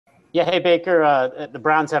Yeah, hey Baker. The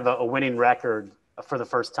Browns have a winning record for the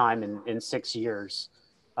first time in 6 years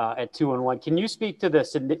at 2-1. Can you speak to the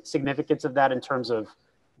significance of that in terms of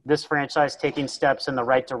this franchise taking steps in the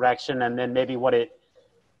right direction, and then maybe what it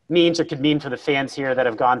means or could mean for the fans here that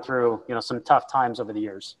have gone through some tough times over the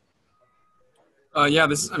years? Yeah,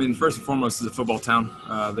 first and foremost, is a football town.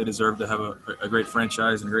 They deserve to have a great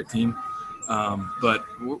franchise and a great team. But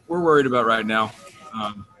we're worried about right now.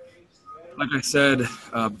 Um, like I said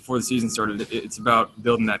before the season started, it's about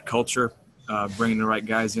building that culture, bringing the right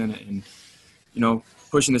guys in, and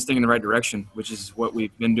pushing this thing in the right direction, which is what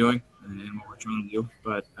we've been doing and what we're trying to do.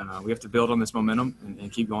 But we have to build on this momentum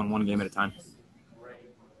and keep going one game at a time.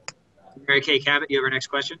 Mary Kay Cabot, you have our next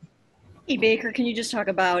question? Hey, Baker, can you just talk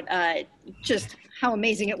about just how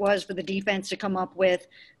amazing it was for the defense to come up with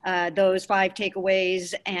those 5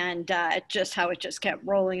 takeaways and just how it just kept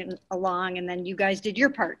rolling along, and then you guys did your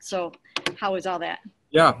part. So how was all that?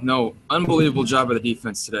 Yeah, no, unbelievable job by the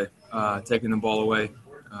defense today, taking the ball away.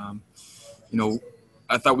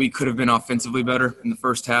 I thought we could have been offensively better in the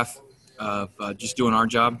first half of just doing our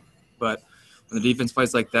job. But when the defense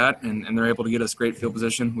plays like that and they're able to get us great field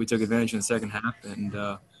position, we took advantage in the second half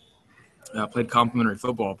and played complimentary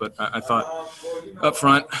football. But I thought up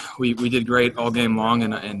front we did great all game long,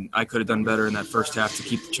 and I could have done better in that first half to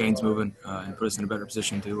keep the chains moving and put us in a better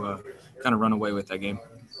position to kind of run away with that game.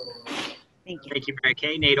 Thank you. Thank you, Mary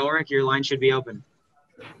Kay. Nate Ulrich, your line should be open.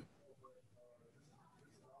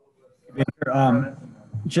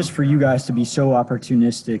 Just for you guys to be so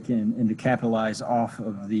opportunistic and to capitalize off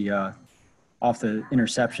the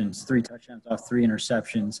interceptions, 3 touchdowns off 3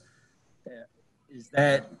 interceptions, is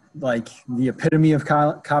that like the epitome of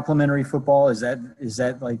complementary football? Is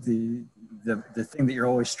that like the thing that you're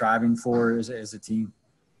always striving for as a team?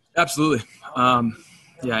 Absolutely.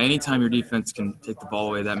 Yeah, anytime your defense can take the ball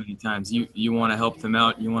away that many times, you want to help them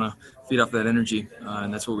out. You want to feed off that energy,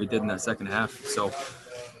 and that's what we did in that second half. So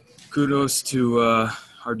kudos to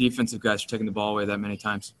our defensive guys for taking the ball away that many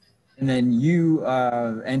times. And then you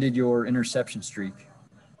ended your interception streak,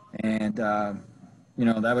 and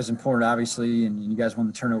that was important, obviously. And you guys won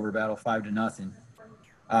the turnover battle 5-0.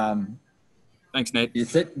 Thanks, Nate.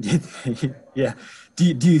 Yeah. Do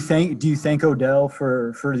you thank Odell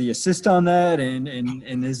for the assist on that?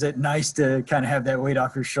 And is it nice to kind of have that weight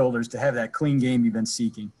off your shoulders to have that clean game you've been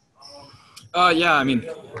seeking? Yeah.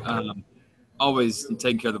 Always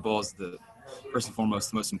taking care of the ball is the first and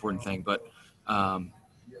foremost the most important thing. But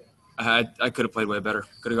I could have played way better.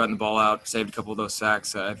 Could have gotten the ball out, saved a couple of those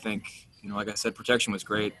sacks. I think, like I said, protection was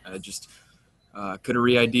great. I just could have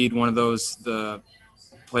re-ID'd one of those, the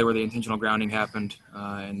play where the intentional grounding happened,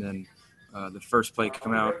 and then the first play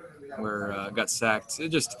come out where I got sacked. It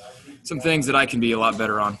just some things that I can be a lot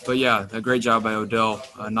better on. But, yeah, a great job by Odell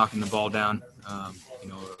knocking the ball down.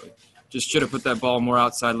 Just should have put that ball more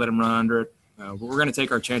outside, let him run under it. We're going to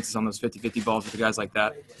take our chances on those 50-50 balls with the guys like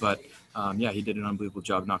that. But, yeah, he did an unbelievable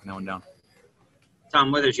job knocking that one down.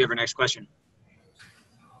 Tom Withers, you have our next question.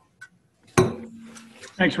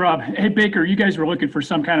 Thanks, Rob. Hey, Baker, you guys were looking for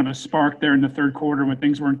some kind of a spark there in the third quarter when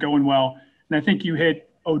things weren't going well. And I think you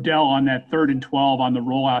hit Odell on that 3rd and 12 on the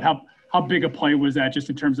rollout. How big a play was that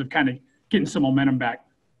just in terms of kind of getting some momentum back?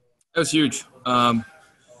 That was huge. 2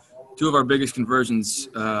 of our biggest conversions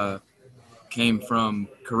came from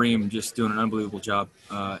Kareem just doing an unbelievable job.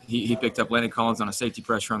 He picked up Landon Collins on a safety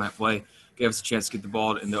pressure on that play, gave us a chance to get the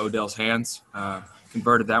ball into Odell's hands,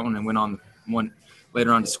 converted that one, and went on one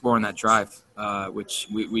later on to score on that drive, which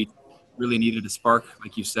we really needed a spark,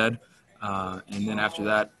 like you said. And then after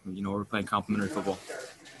that, we're playing complimentary football.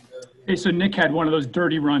 Hey, so Nick had one of those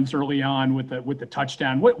dirty runs early on with the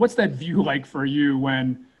touchdown. What's that view like for you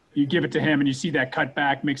when you give it to him and you see that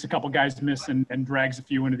cutback, makes a couple guys miss and drags a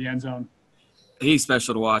few into the end zone? He's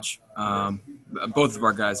special to watch. Both of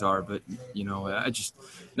our guys are, but, I just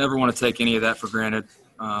never want to take any of that for granted.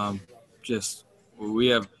 We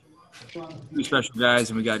have 2 special guys,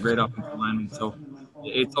 and we got great offensive linemen. So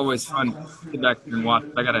it's always fun to get back there and watch.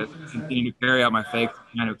 I got to continue to carry out my fake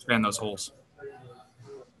and to expand those holes.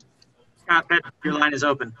 Scott Pitt, your line is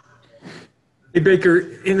open. Hey, Baker,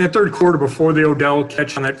 in the third quarter before the Odell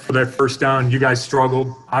catch for that first down, you guys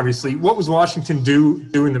struggled, obviously. What was Washington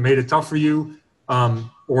doing that made it tough for you,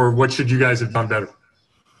 or what should you guys have done better?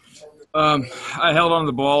 I held on to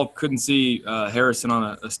the ball, couldn't see Harrison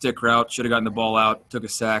on a stick route, should have gotten the ball out, took a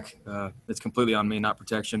sack. It's completely on me, not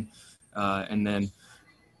protection. And then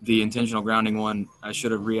the intentional grounding one, I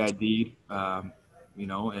should have re-ID'd,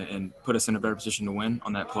 and put us in a better position to win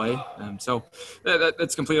on that play. So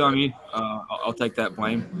that's completely on me. I'll take that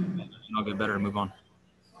blame, and I'll get better and move on.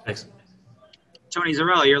 Thanks. Tony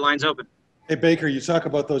Zarrella, your line's open. Hey, Baker, you talk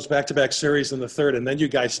about those back-to-back series in the third, and then you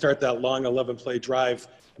guys start that long 11-play drive.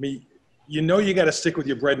 I mean, you know you got to stick with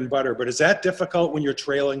your bread and butter, but is that difficult when you're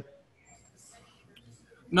trailing?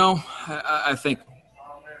 No, I think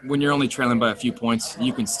when you're only trailing by a few points,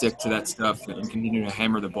 you can stick to that stuff and continue to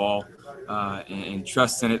hammer the ball and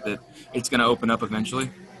trust in it that it's going to open up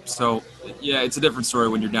eventually. So, yeah, it's a different story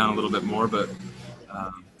when you're down a little bit more, but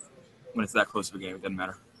when it's that close of a game, it doesn't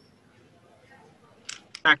matter.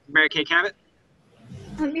 Back to Mary Kay Cabot.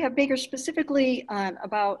 Yeah, Baker, specifically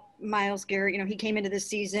about Myles Garrett. You know, he came into this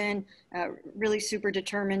season really super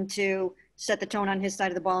determined to set the tone on his side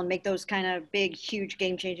of the ball and make those kind of big, huge,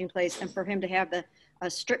 game-changing plays. And for him to have the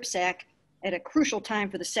strip sack at a crucial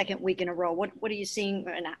time for the second week in a row, what are you seeing,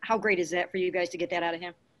 and how great is that for you guys to get that out of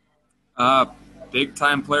him?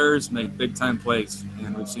 Big-time players make big-time plays,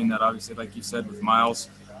 and we've seen that obviously, like you said, with Myles.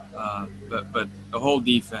 But the whole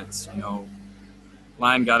defense, you know,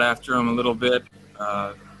 line got after him a little bit.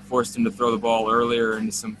 Forced him to throw the ball earlier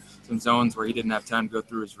into some zones where he didn't have time to go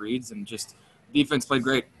through his reads, and just defense played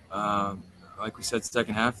great. Like we said,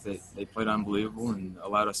 second half, they played unbelievable and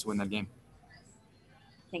allowed us to win that game.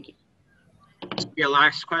 Thank you. Your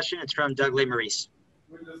last question, it's from Doug Maurice.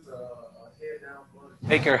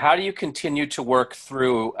 Baker, how do you continue to work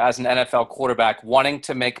through, as an NFL quarterback, wanting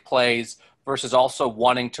to make plays versus also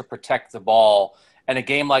wanting to protect the ball? And a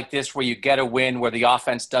game like this where you get a win where the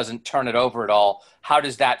offense doesn't turn it over at all, how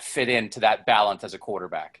does that fit into that balance as a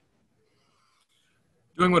quarterback?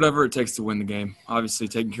 Doing whatever it takes to win the game. Obviously,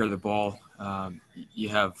 taking care of the ball. You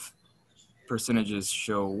have percentages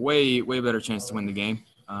show way better chance to win the game.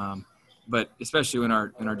 But especially when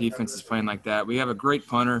our defense is playing like that, we have a great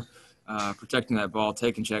punter protecting that ball,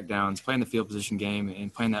 taking check downs, playing the field position game,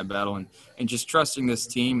 and playing that battle, and just trusting this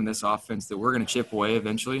team and this offense that we're going to chip away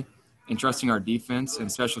eventually. And trusting our defense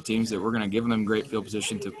and special teams that we're going to give them great field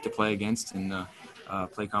position to play against and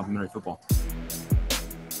play complementary football.